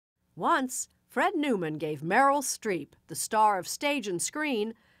Once, Fred Newman gave Meryl Streep, the star of stage and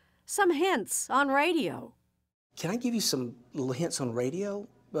screen, some hints on radio. Can I give you some little hints on radio?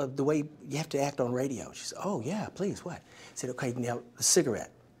 The way you have to act on radio. She said, oh yeah, please, what? I said, okay, now the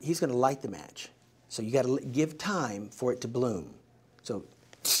cigarette. He's gonna light the match. So you gotta give time for it to bloom. So,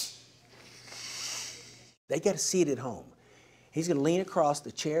 they gotta see it at home. He's gonna lean across,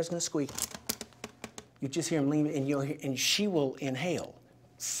 the chair's gonna squeak. You just hear him lean, and she will inhale.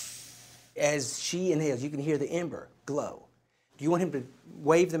 As she inhales, you can hear the ember glow. Do you want him to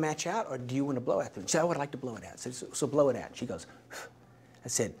wave the match out, or do you want to blow at them? She said, I would like to blow it out. So blow it out. She goes, I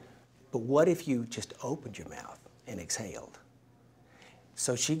said, but what if you just opened your mouth and exhaled?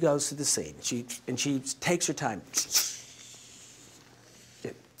 So she goes to the scene, and she takes her time.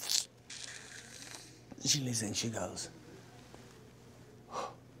 She leans in, she goes,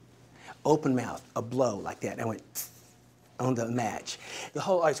 open mouth, a blow like that. And I went on the match. The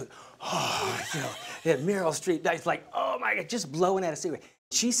whole audience went, oh, you know, they had Meryl Streep. It's like, oh my God, just blowing out a cigarette.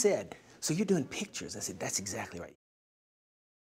 She said, so you're doing pictures? I said, that's exactly right.